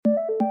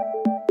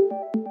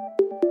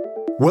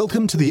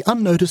Welcome to The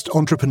Unnoticed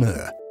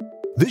Entrepreneur.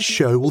 This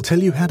show will tell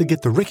you how to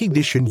get the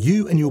recognition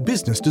you and your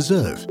business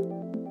deserve.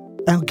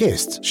 Our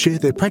guests share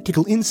their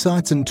practical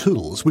insights and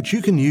tools which you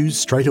can use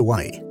straight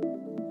away.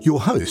 Your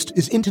host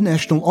is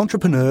international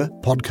entrepreneur,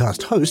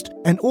 podcast host,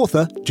 and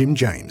author Jim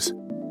James.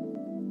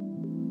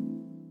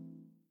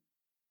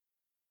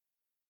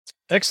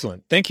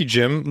 Excellent. Thank you,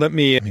 Jim. Let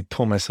me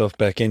pull myself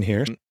back in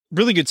here.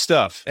 Really good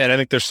stuff. And I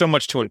think there's so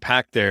much to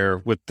unpack there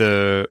with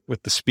the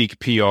Speak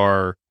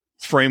PR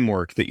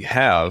framework that you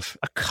have.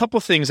 A couple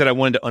things that I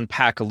wanted to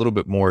unpack a little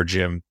bit more,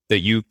 Jim, that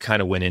you kind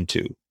of went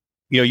into.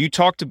 You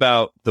talked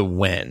about the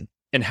when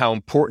and how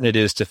important it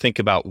is to think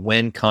about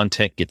when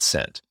content gets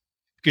sent.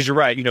 Because you're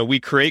right, we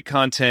create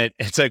content.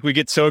 It's like we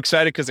get so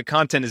excited because the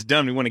content is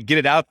done. We want to get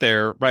it out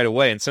there right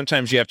away. And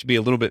sometimes you have to be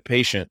a little bit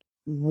patient.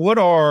 What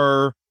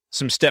are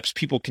some steps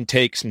people can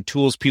take, some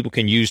tools people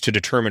can use to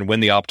determine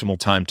when the optimal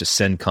time to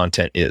send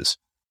content is?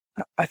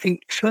 I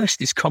think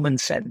first is common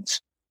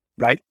sense,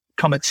 right?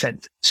 Common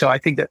sense. So I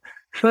think that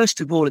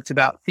first of all, it's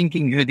about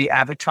thinking who the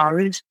avatar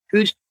is,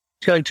 who's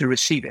going to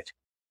receive it.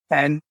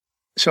 And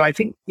so I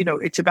think,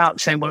 it's about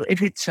saying, well,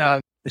 if it's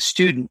a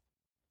student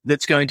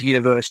that's going to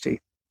university,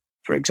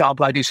 for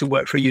example, I do some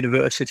work for a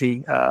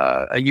university,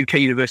 a UK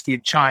university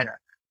in China.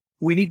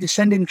 We need to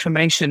send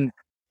information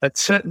at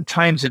certain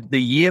times of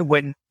the year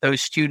when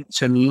those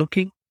students are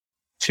looking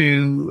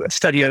to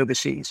study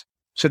overseas.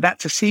 So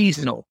that's a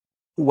seasonal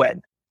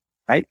when,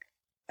 right?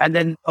 And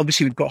then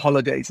obviously we've got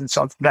holidays and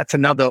so on. That's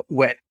another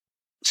when.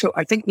 So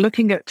I think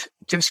looking at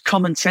just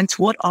common sense,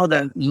 what are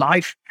the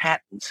life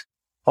patterns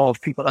of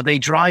people? Are they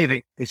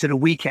driving? Is it a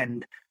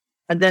weekend?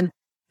 And then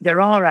there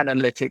are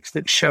analytics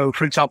that show,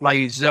 for example, I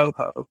use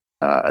Zoho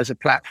as a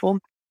platform,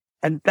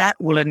 and that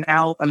will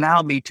now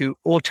allow me to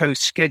auto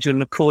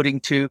schedule according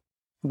to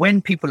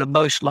when people are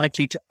most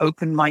likely to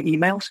open my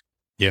emails.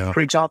 Yeah. For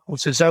example,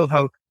 so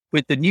Zoho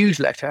with the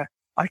newsletter,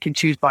 I can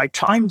choose by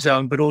time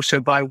zone, but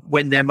also by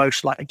when they're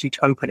most likely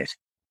to open it.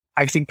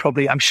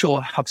 I'm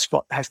sure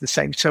HubSpot has the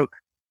same. So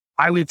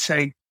I would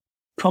say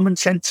common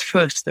sense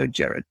first, though,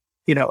 Jared,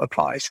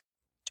 applies.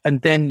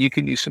 And then you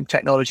can use some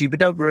technology, but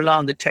don't rely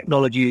on the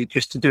technology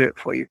just to do it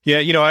for you. Yeah,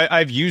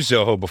 I've used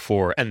Zoho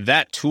before, and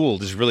that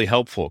tool is really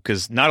helpful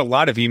because not a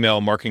lot of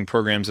email marketing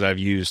programs that I've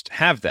used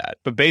have that.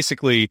 But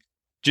basically,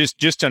 just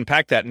to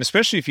unpack that, and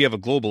especially if you have a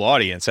global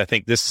audience, I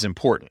think this is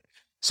important.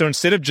 So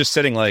instead of just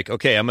setting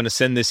okay, I'm going to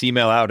send this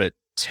email out at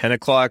 10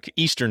 o'clock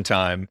Eastern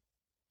time,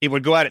 it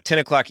would go out at 10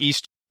 o'clock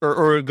East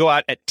or it would go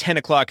out at 10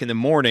 o'clock in the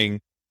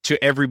morning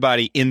to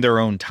everybody in their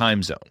own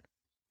time zone.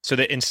 So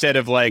that instead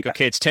of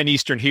okay, it's 10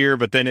 Eastern here,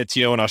 but then it's,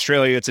 in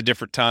Australia, it's a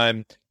different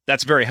time.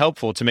 That's very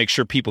helpful to make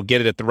sure people get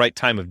it at the right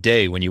time of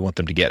day when you want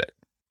them to get it.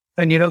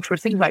 And, for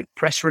things like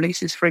press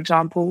releases, for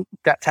example,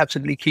 that's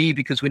absolutely key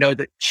because we know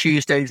that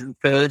Tuesdays and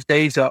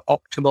Thursdays are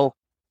optimal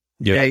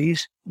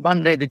days.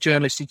 Monday, the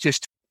journalist is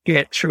just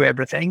get through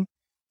everything.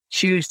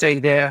 Tuesday,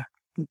 they're,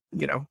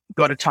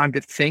 got a time to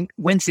think.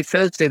 Wednesday,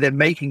 Thursday, they're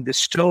making the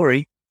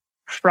story.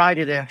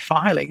 Friday, they're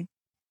filing,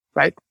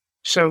 right?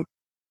 So,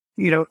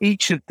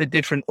 each of the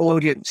different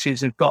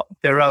audiences have got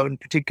their own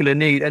particular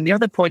need. And the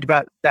other point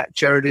about that,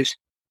 Jared, is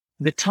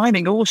the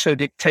timing also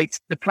dictates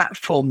the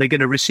platform they're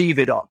going to receive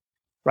it on,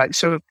 right?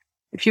 So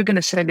if you're going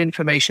to send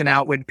information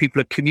out when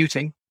people are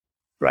commuting,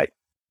 right,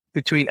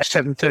 between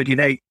 7:30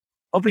 and 8,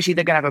 obviously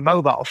they're going to have a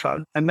mobile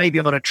phone and maybe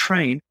on a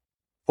train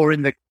or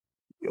in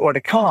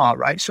a car,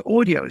 right? So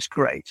audio is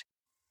great.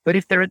 But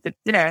if they're at the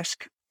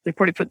desk, they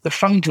probably put the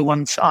phone to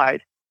one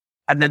side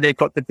and then they've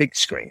got the big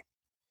screen.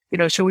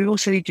 So we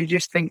also need to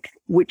just think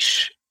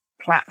which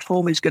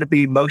platform is going to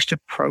be most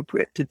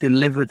appropriate to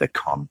deliver the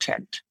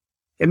content.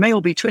 It may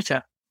all be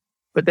Twitter,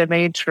 but they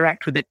may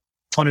interact with it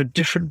on a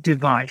different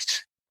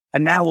device.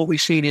 And now what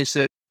we've seen is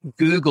that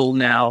Google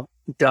now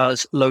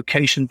does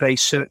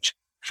location-based search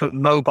for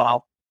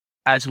mobile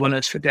as well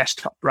as for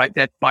desktop, right?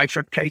 They're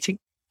bifurcating.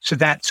 So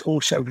that's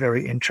also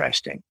very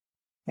interesting.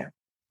 Yeah.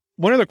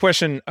 One other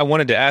question I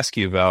wanted to ask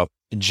you about,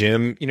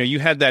 Jim, you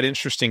had that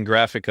interesting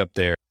graphic up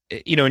there,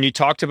 and you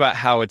talked about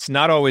how it's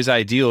not always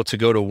ideal to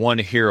go to one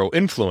hero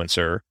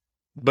influencer,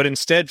 but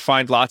instead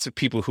find lots of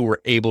people who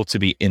were able to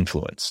be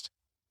influenced.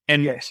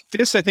 And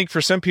This, I think,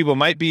 for some people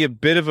might be a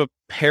bit of a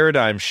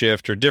paradigm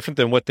shift or different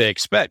than what they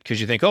expect. Because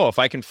you think, if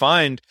I can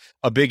find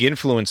a big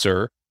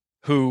influencer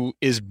who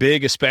is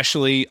big,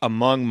 especially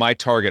among my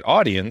target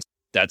audience,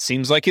 that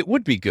seems like it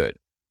would be good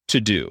to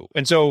do.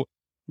 And so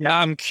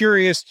I'm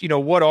curious,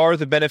 what are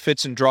the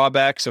benefits and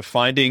drawbacks of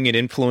finding an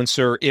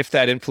influencer if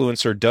that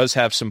influencer does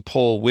have some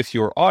pull with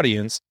your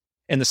audience?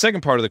 And the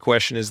second part of the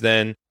question is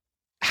then,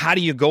 how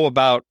do you go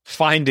about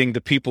finding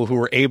the people who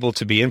are able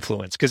to be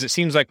influenced? Because it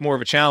seems like more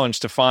of a challenge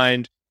to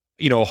find,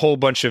 a whole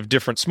bunch of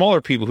different smaller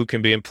people who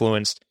can be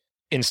influenced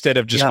instead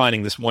of just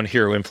finding this one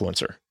hero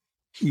influencer.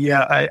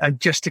 Yeah, I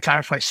just to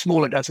clarify,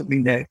 smaller doesn't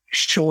mean they're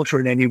shorter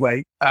in any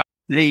way. I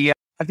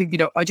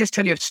think, I just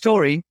tell you a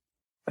story.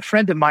 A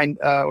friend of mine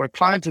or a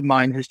client of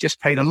mine has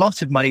just paid a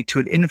lot of money to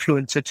an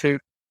influencer to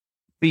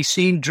be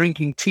seen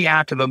drinking tea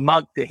out of a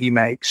mug that he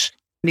makes.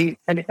 And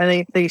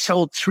they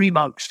sold 3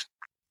 mugs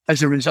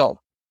as a result.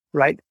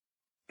 right?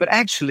 But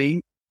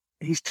actually,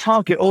 his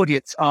target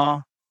audience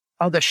are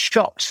the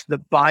shops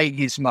that buy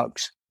his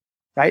mugs,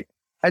 right?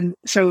 And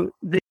so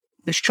the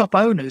shop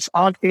owners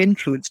aren't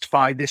influenced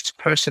by this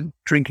person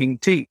drinking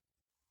tea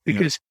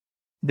because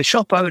the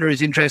shop owner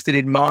is interested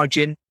in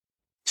margin,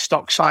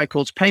 stock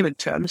cycles, payment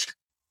terms,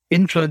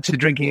 influencer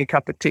drinking a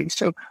cup of tea.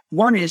 So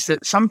one is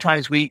that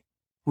sometimes we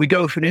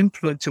go for an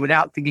influencer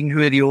without thinking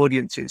who the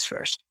audience is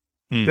first.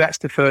 That's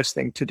the first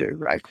thing to do,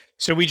 right?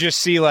 So we just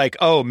see like,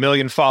 oh, 1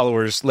 million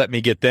followers, let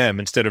me get them,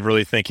 instead of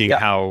really thinking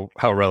how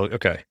relevant.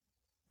 Okay,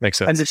 makes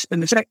sense.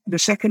 And the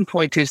second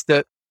point is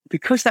that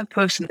because that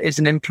person is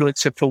an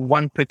influencer for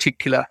one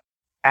particular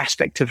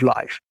aspect of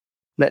life,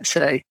 let's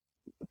say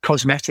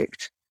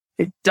cosmetics,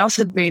 it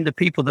doesn't mean the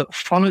people that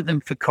follow them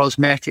for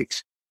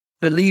cosmetics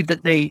believe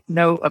that they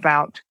know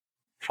about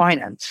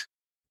finance.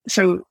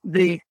 So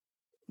the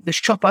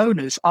shop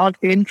owners aren't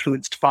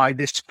influenced by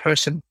this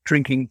person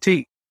drinking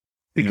tea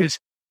because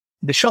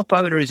the shop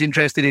owner is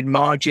interested in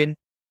margin,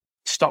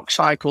 stock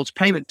cycles,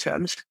 payment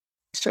terms.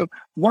 So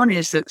one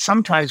is that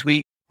sometimes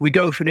we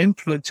go for an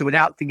influencer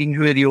without thinking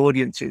who the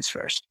audience is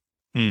first.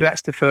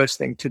 That's the first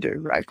thing to do,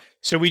 right?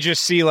 So we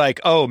just see like,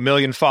 oh, 1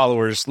 million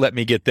followers, let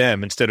me get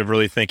them, instead of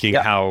really thinking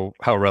how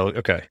relevant.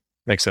 Okay,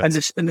 makes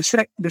sense. And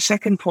the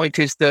second point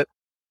is that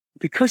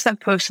because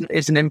that person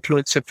is an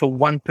influencer for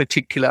one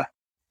particular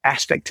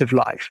aspect of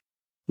life,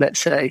 let's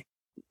say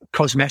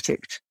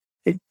cosmetics,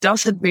 it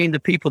doesn't mean the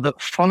people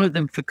that follow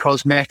them for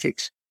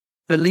cosmetics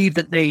believe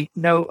that they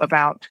know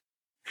about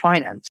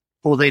finance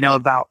or they know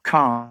about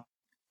cars.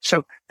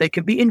 So they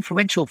can be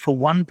influential for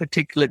one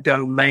particular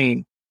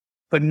domain,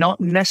 but not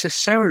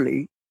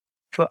necessarily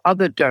for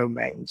other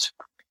domains.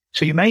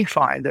 So you may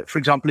find that, for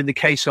example, in the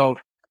case of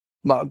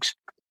mugs,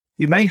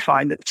 you may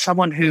find that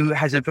someone who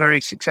has a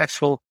very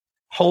successful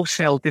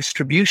wholesale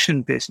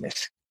distribution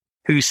business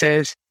who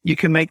says you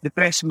can make the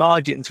best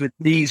margins with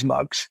these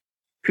mugs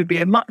could be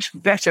a much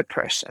better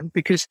person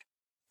because,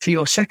 to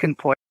your second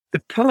point,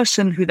 the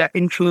person who that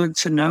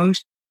influencer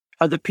knows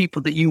are the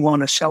people that you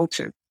want to sell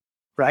to,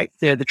 right?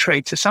 They're the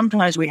trade. So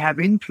sometimes we have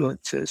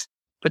influencers,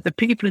 but the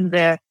people in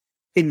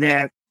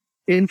their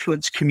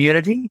influence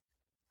community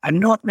are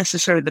not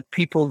necessarily the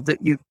people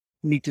that you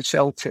need to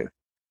sell to.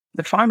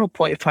 The final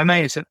point, if I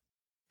may, is that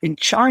in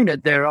China,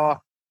 there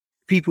are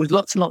people with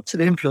lots and lots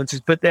of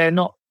influences, but they're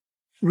not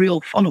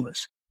real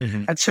followers.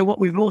 And so what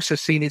we've also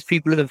seen is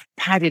people who have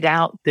padded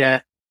out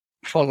their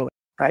following,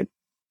 right?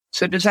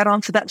 So does that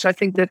answer that? So I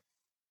think that,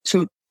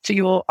 so to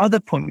your other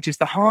point, which is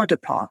the harder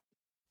part,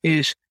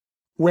 is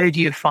where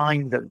do you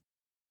find them?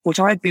 What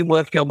I've been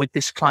working on with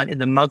this client in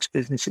the mugs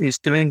business is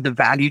doing the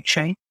value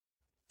chain.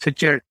 So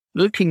Jared,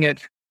 looking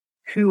at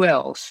who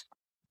else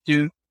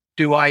do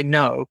I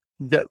know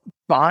that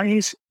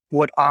buys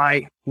what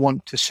I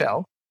want to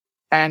sell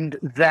and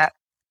that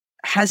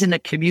has in a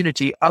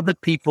community other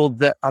people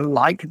that are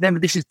like them.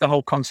 This is the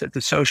whole concept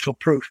of social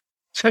proof.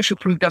 Social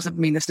proof doesn't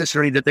mean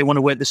necessarily that they want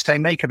to wear the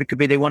same makeup. It could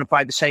be they want to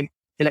buy the same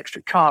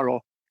electric car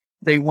or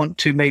they want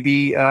to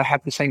maybe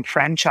have the same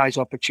franchise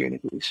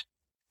opportunities.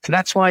 So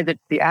that's why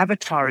the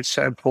avatar is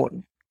so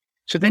important.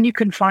 So then you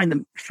can find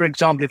them, for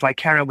example, if I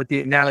carry on with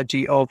the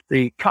analogy of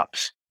the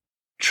cups,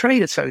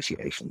 trade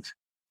associations,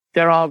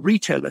 there are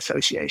retail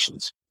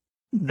associations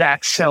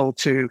that sell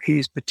to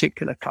his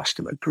particular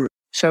customer group.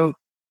 So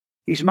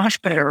he's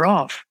much better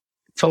off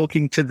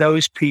talking to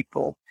those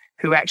people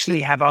who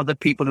actually have other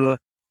people who are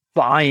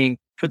buying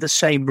for the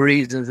same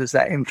reasons as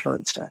that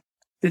influencer.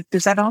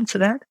 Does that answer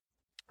that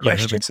question?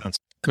 Yeah, that makes sense.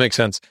 That makes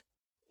sense.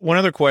 One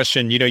other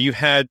question, you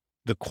had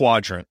the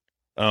quadrant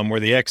where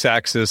the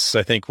x-axis,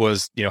 I think,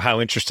 was,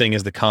 how interesting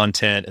is the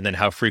content and then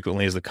how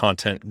frequently is the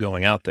content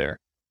going out there.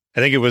 I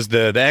think it was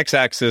the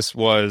x-axis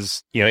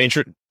was,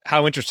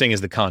 how interesting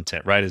is the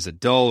content, right? Is it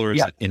dull or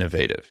is it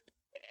innovative?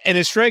 And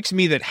it strikes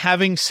me that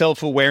having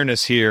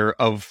self-awareness here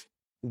of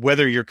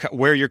where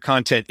your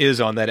content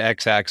is on that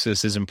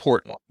x-axis is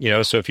important.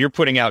 So if you're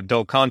putting out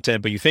dull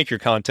content, but you think your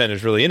content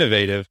is really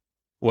innovative,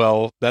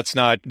 well, that's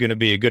not going to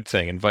be a good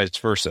thing, and vice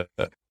versa.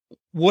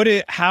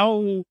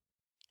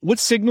 What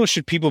signals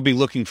should people be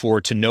looking for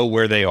to know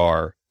where they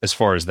are as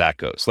far as that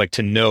goes? Like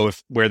to know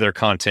where their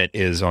content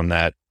is on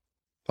that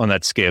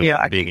scale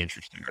of being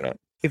interesting or not.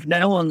 If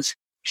no one's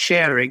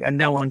sharing and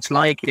no one's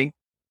liking,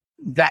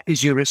 that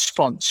is your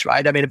response,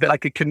 right? I mean, a bit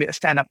like a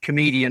stand-up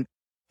comedian.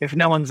 If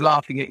no one's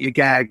laughing at your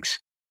gags,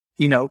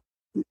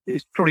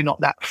 it's probably not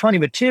that funny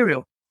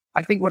material.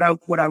 I think what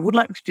I would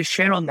like to just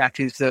share on that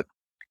is that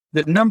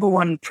the number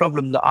one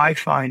problem that I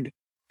find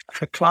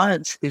for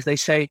clients is they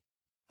say,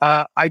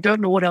 I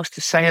don't know what else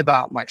to say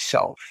about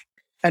myself.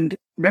 And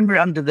remember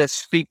under the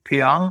Speak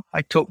PR,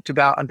 I talked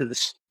about under the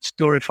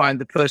Storify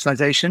and the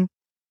personalization,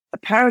 a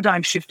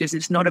paradigm shift is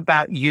it's not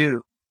about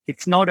you.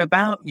 It's not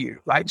about you,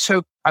 right?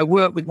 So I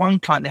work with one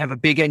client, they have a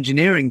big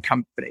engineering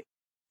company.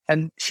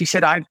 And she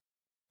said, I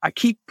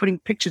keep putting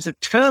pictures of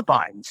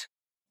turbines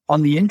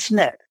on the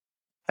internet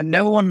and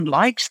no one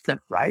likes them,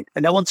 right?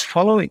 And no one's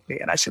following me.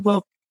 And I said,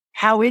 well,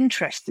 how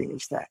interesting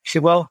is that? She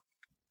said, well,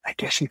 I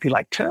guess if you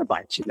like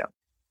turbines,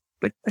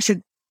 But I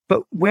said,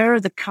 but where are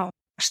the customers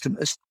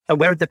customers and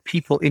where are the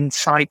people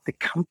inside the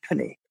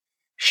company.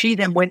 She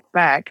then went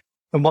back,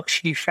 and what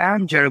she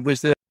found, Jared,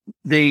 was that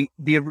the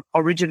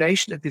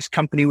origination of this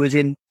company was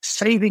in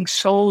saving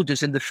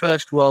soldiers in the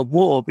First World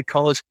War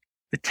because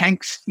the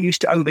tanks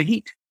used to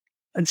overheat.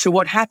 And so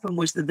what happened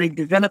was that they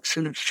developed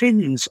some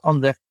fins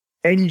on the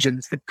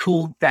engines that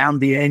cooled down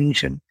the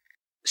engine.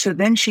 So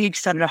then she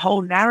started a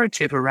whole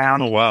narrative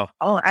around,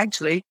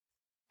 actually,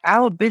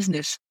 our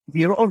business,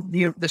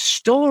 the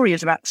story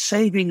is about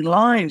saving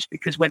lives,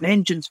 because when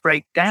engines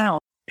break down,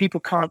 people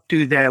can't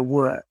do their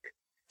work.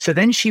 So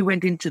then she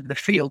went into the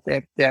field,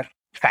 their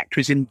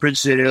factories in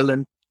Brazil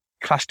and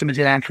customers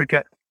in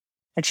Africa,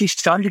 and she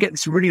started to get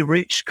this really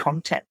rich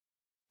content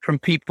from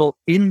people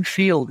in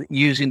field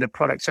using the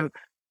product. So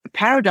the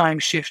paradigm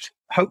shift,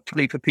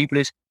 hopefully for people,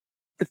 is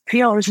the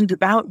PR isn't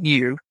about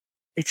you,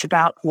 it's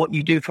about what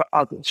you do for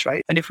others,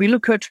 right? And if we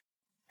look at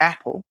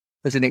Apple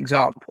as an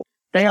example,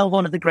 they are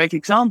one of the great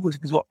examples,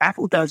 because what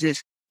Apple does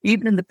is,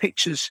 even in the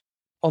pictures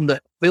on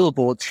the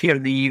billboards here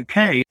in the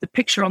UK, the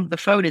picture on the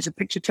phone is a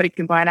picture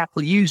taken by an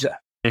Apple user,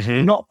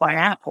 not by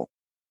Apple.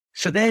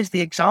 So there's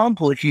the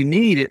example, if you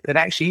need it, that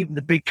actually even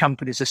the big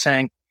companies are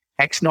saying,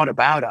 it's not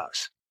about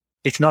us.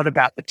 It's not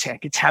about the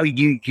tech. It's how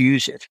you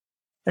use it.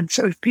 And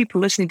so if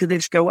people listening to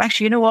this go,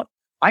 actually, you know what?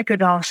 I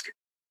could ask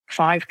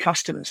 5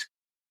 customers.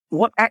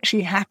 What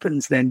actually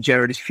happens then,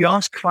 Jared, is if you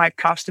ask 5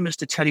 customers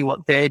to tell you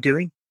what they're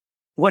doing,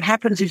 what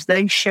happens is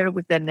they share it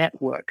with their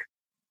network,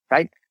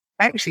 right?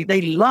 Actually,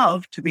 they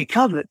love to be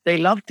covered. They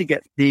love to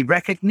get the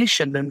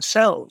recognition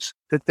themselves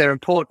that they're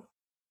important.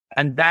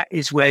 And that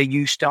is where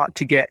you start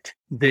to get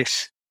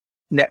this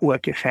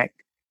network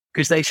effect,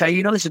 because they say,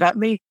 you know, this is about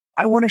me.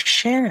 I want to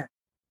share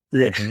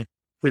this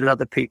with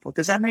other people.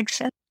 Does that make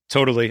sense?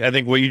 Totally. I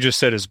think what you just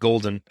said is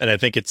golden. And I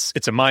think it's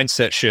a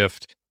mindset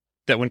shift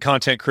that when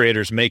content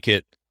creators make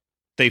it,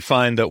 they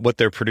find that what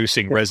they're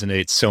producing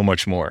resonates so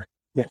much more.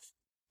 Yes.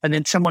 And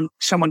then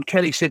someone,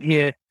 Kelly said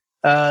here,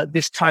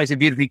 this ties a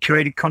beautifully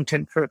curated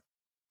content for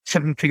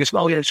 7 figures.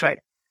 Oh, yeah, that's right.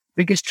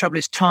 Biggest trouble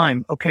is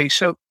time. Okay.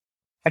 So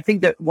I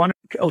think that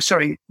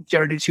sorry,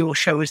 Jared, it's your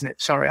show, isn't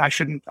it? Sorry, I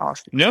shouldn't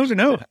ask. No.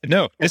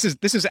 This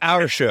is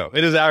our show.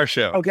 It is our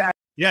show. Okay.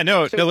 Yeah,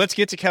 no, let's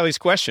get to Kelly's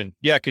question.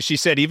 Yeah, because she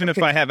said, even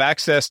if I have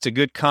access to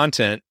good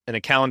content and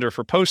a calendar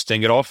for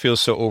posting, it all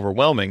feels so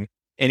overwhelming.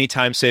 Any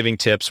time-saving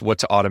tips, what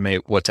to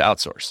automate, what to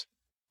outsource?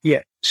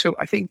 Yeah. So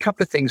I think a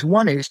couple of things.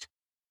 One is,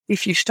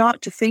 if you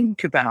start to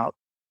think about,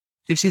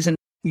 this isn't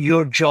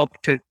your job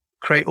to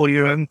create all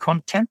your own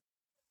content,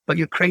 but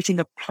you're creating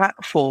a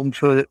platform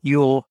for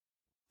your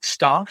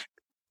staff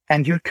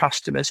and your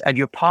customers and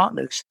your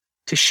partners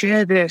to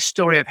share their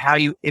story of how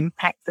you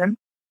impact them,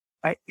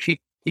 right? If you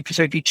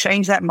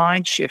change that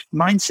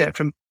mindset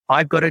from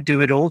I've got to do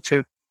it all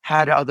to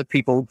how do other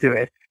people do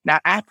it. Now,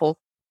 Apple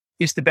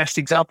is the best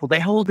example. They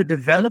hold a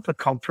developer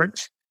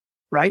conference,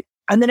 right?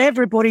 And then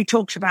everybody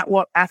talks about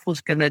what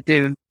Apple's going to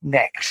do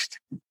next.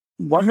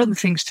 One of the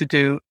things to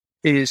do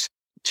is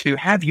to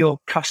have your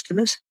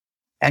customers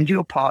and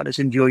your partners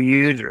and your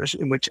users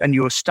and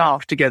your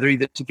staff together,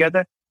 either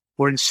together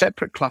or in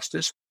separate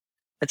clusters,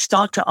 and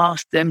start to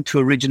ask them to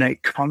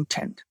originate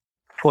content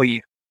for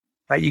you,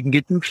 right? You can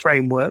give them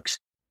frameworks.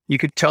 You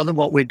could tell them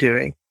what we're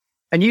doing,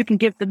 and you can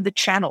give them the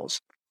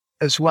channels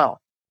as well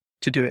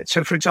to do it.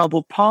 So, for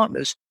example,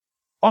 partners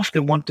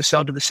often want to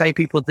sell to the same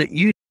people that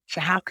you.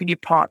 So how can you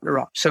partner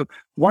up? So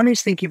one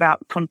is thinking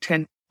about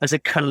content as a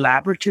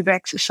collaborative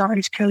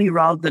exercise, Kelly,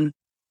 rather than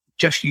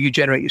just you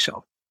generate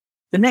yourself.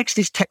 The next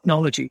is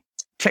technology.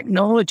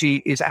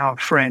 Technology is our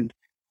friend.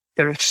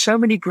 There are so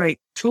many great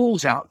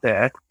tools out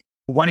there.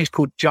 One is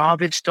called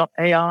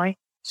Jarvis.ai.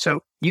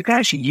 So you can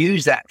actually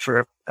use that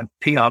for a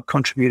PR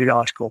contributed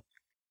article.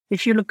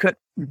 If you look at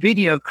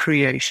video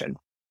creation,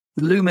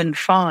 Lumen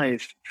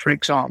 5, for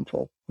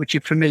example, which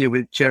you're familiar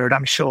with, Jared,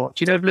 I'm sure.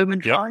 Do you know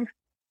Lumen 5?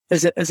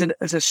 As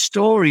a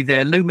story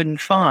there, Lumen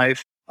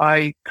 5,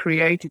 I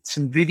created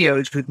some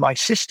videos with my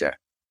sister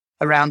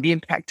around the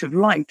impact of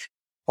light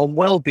on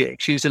well-being.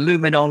 She's a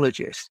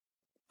luminologist.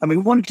 And we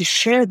wanted to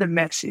share the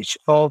message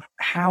of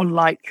how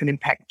light can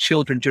impact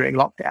children during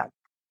lockdown.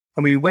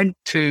 And we went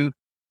to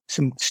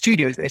some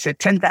studios. They said,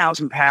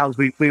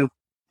 £10,000,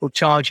 we'll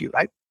charge you,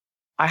 right?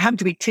 I happen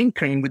to be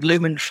tinkering with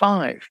Lumen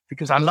 5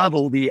 because I love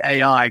all the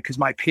AI, because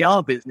my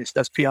PR business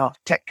does PR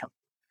tech company.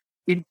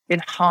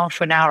 In half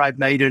an hour, I've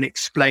made an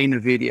explainer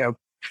video.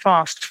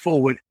 Fast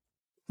forward,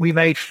 we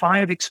made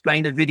 5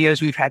 explainer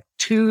videos. We've had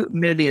 2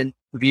 million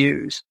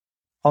views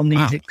on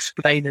these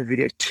explainer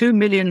videos, 2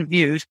 million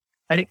views.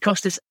 And it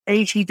cost us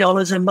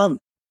 $80 a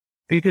month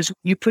because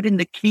you put in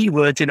the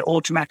keywords and it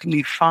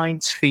automatically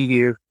finds for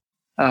you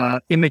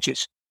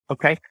images.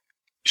 Okay.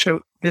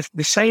 So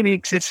the same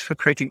exists for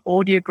creating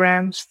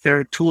audiograms. There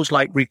are tools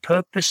like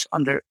Repurpose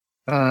under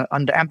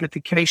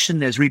amplification.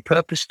 There's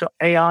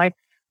Repurpose.ai.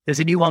 There's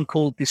a new one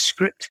called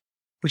Descript,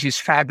 which is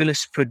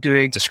fabulous for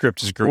doing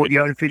Descript is great.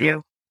 Audio and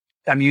video.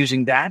 I'm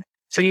using that.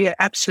 So yeah,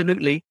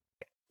 absolutely.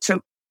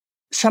 So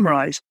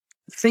summarize,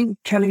 think,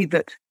 Kelly,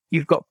 that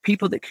you've got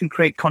people that can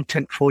create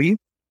content for you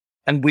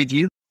and with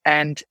you,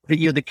 and that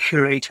you're the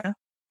curator.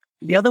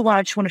 The other one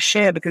I just want to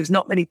share, because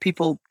not many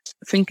people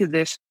think of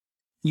this,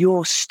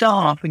 your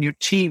staff and your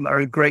team are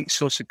a great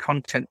source of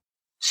content.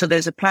 So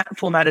there's a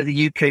platform out of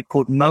the UK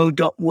called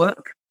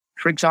Mo.work,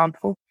 for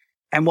example.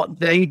 And what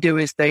they do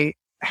is they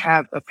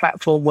have a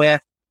platform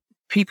where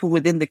people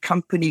within the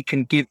company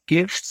can give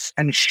gifts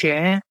and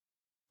share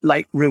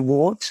like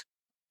rewards.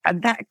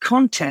 And that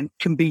content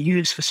can be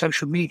used for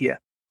social media.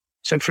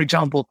 So, for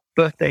example,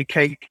 birthday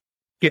cake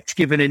gets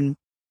given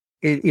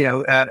at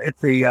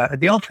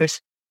the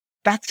office.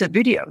 That's a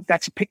video.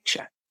 That's a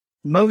picture.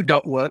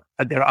 Mo.work,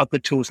 and there are other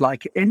tools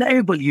like it,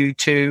 enable you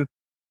to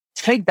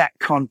take that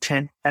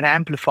content and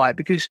amplify it,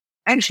 because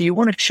actually you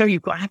want to show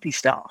you've got happy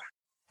staff.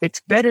 It's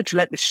better to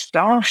let the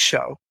staff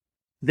show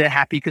they're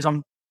happy, because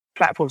on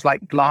platforms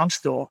like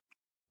Glassdoor,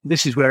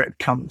 this is where it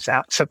comes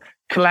out. So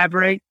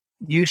collaborate,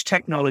 use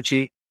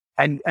technology,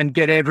 and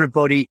get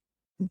everybody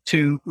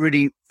to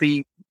really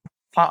be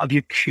part of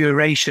your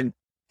curation.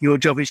 Your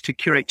job is to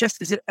curate.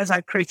 Just as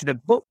I created a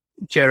book,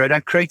 Jared, I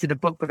created a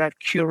book, but I've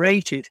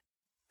curated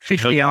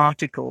 50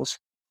 articles.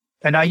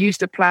 And I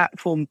used a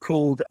platform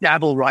called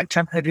Dabble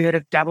Writer. Have you heard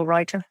of Dabble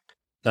Writer?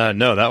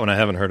 No, that one I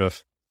haven't heard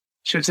of.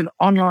 So it's an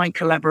online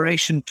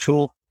collaboration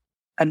tool.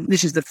 And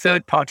this is the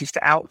third parties to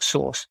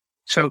outsource.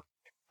 So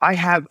I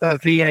have a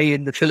VA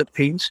in the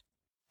Philippines.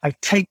 I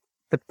take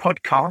the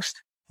podcast.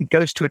 It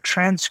goes to a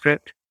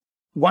transcript.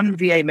 One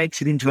VA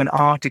makes it into an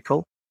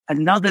article.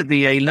 Another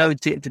VA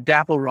loads it into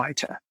Dabble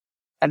Writer.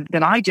 And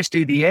then I just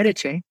do the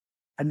editing.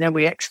 And then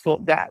we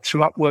export that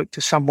through Upwork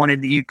to someone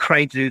in the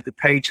Ukraine to do the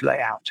page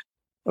layout.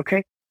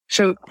 Okay.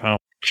 So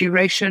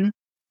curation,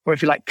 or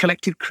if you like,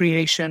 collective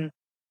creation,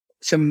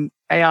 some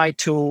AI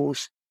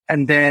tools,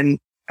 and then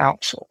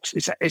outsource.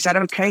 Is that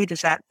okay?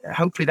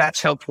 Hopefully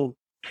that's helpful,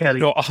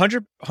 Kelly? No,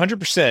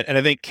 100%. And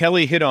I think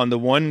Kelly hit on the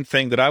one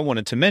thing that I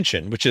wanted to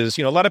mention, which is,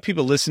 a lot of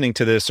people listening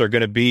to this are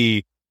going to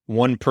be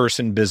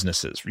one-person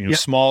businesses,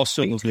 small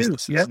solo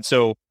businesses. Yep. And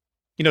so,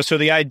 so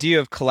the idea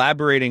of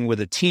collaborating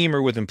with a team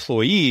or with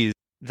employees,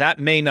 that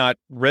may not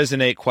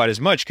resonate quite as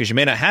much because you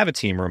may not have a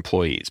team or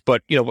employees.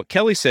 But, what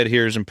Kelly said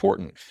here is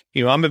important.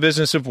 I'm a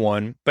business of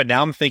one, but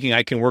now I'm thinking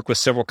I can work with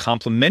several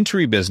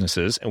complementary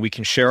businesses and we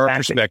can share our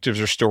perspectives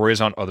or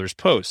stories on others'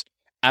 posts.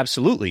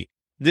 Absolutely.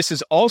 This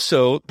is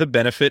also the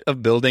benefit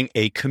of building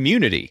a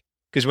community,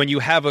 because when you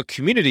have a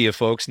community of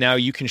folks, now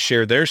you can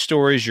share their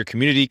stories. Your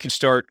community can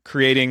start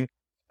creating,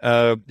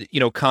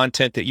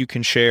 content that you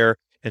can share.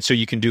 And so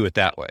you can do it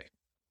that way.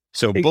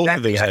 So both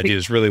of these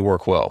ideas really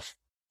work well.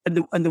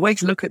 And the way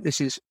to look at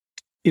this is,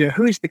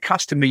 who is the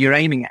customer you're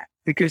aiming at?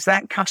 Because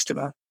that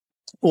customer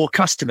or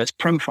customers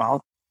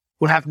profile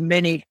will have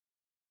many,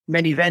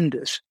 many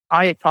vendors.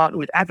 I partner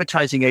with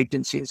advertising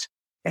agencies,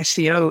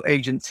 SEO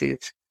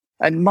agencies,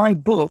 and my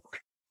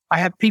book, I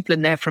have people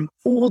in there from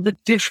all the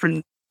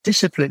different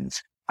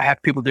disciplines. I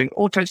have people doing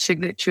auto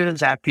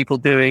signatures. I have people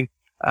doing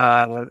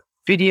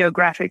video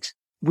graphics.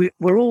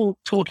 We're all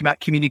talking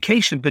about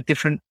communication, but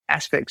different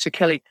aspects. So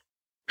Kelly,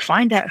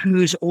 find out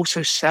who's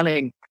also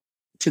selling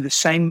to the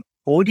same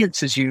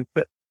audience as you,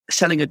 but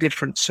selling a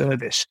different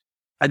service.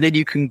 And then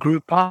you can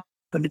group up,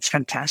 and it's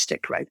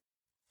fantastic, right?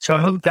 So I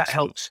hope that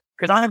helps,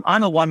 because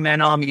I'm a one-man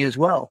army as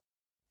well.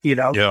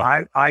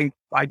 I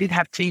did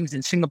have teams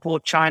in Singapore,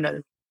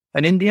 China,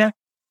 and India,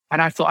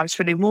 and I thought I was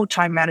spending more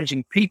time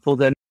managing people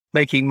than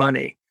making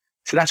money.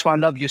 So that's why I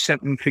love your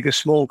 7-figure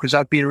small, because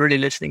I've been really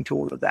listening to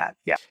all of that.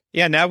 Yeah.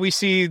 Yeah. Now we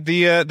see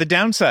the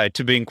downside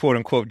to being quote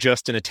unquote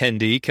just an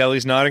attendee.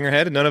 Kelly's nodding her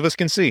head and none of us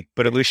can see,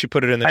 but at least she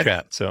put it in the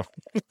chat. So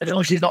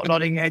no, she's not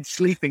nodding her head,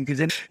 sleeping.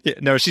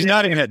 No, she's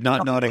nodding her head,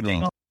 not nodding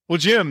along. Well,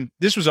 Jim,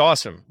 this was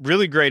awesome.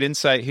 Really great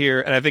insight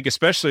here. And I think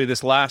especially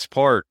this last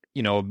part,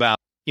 about,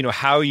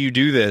 how you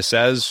do this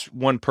as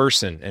one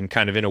person and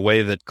kind of in a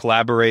way that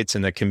collaborates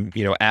and that can,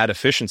 add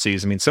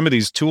efficiencies. I mean, some of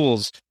these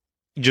tools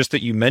just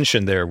that you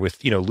mentioned there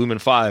with, Lumen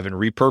 5 and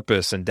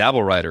Repurpose and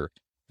Dabble Writer,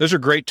 those are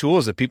great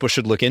tools that people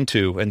should look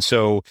into. And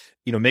so,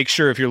 make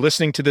sure if you're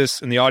listening to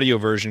this in the audio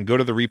version, go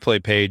to the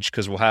replay page,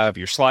 because we'll have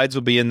your slides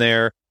will be in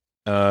there,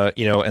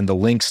 and the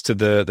links to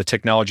the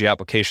technology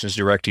applications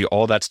directory,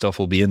 all that stuff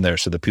will be in there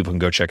so that people can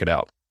go check it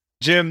out.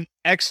 Jim,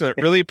 excellent.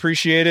 Really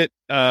appreciate it.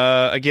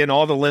 Again,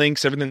 all the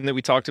links, everything that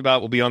we talked about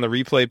will be on the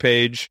replay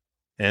page.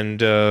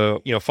 And,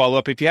 follow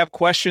up. If you have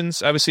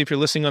questions, obviously, if you're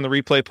listening on the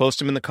replay, post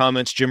them in the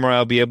comments. Jim or I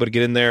will be able to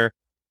get in there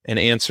and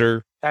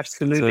answer.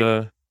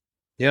 Absolutely.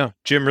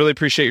 Jim, really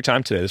appreciate your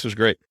time today. This was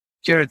great.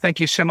 Jared, thank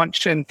you so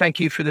much. And thank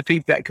you for the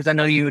feedback, because I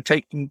know you were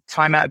taking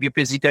time out of your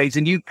busy days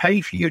and you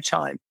pay for your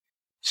time.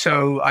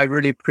 So I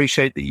really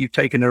appreciate that you've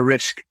taken a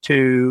risk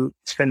to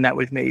spend that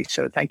with me.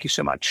 So thank you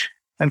so much.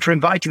 And for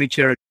inviting me,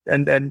 Jared.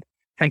 And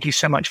thank you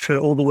so much for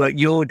all the work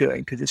you're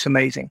doing, because it's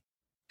amazing.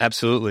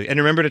 Absolutely. And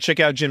remember to check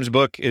out Jim's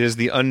book. It is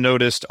The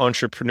Unnoticed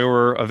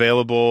Entrepreneur,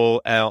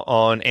 available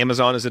on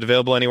Amazon. Is it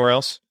available anywhere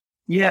else?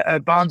 Yeah,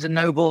 Barnes &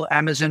 Noble,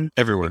 Amazon.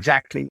 Everywhere.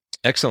 Exactly.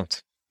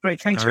 Excellent.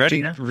 Great. Thanks,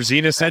 Regina.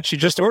 Regina said she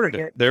just ordered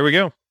it. There we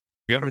go.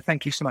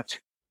 Thank you so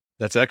much.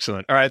 That's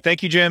excellent. All right.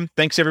 Thank you, Jim.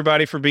 Thanks,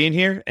 everybody, for being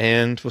here.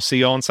 And we'll see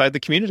you all inside the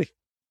community.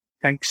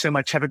 Thanks so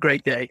much. Have a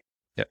great day.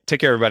 Yeah.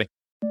 Take care, everybody.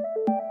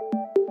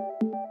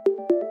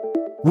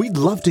 We'd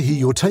love to hear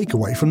your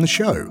takeaway from the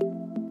show.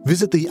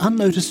 Visit the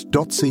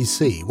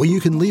unnoticed.cc where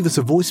you can leave us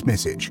a voice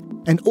message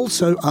and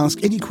also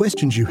ask any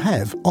questions you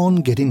have on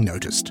getting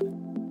noticed.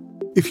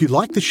 If you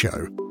like the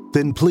show,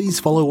 then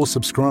please follow or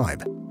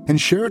subscribe and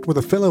share it with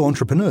a fellow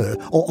entrepreneur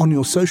or on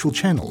your social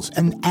channels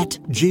and at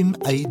Jim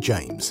A.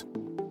 James.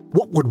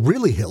 What would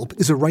really help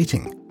is a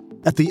rating.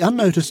 At the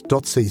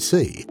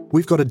unnoticed.cc,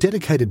 we've got a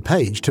dedicated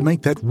page to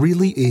make that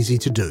really easy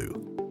to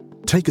do.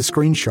 Take a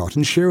screenshot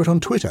and share it on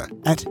Twitter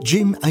at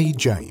Jim A.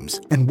 James,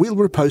 and we'll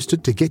repost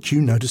it to get you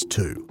noticed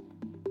too.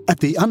 At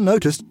the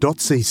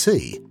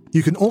unnoticed.cc,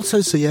 you can also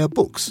see our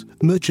books,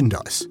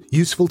 merchandise,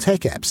 useful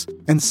tech apps,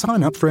 and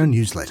sign up for our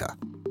newsletter.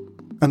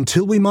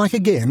 Until we mic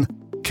again,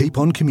 keep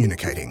on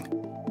communicating.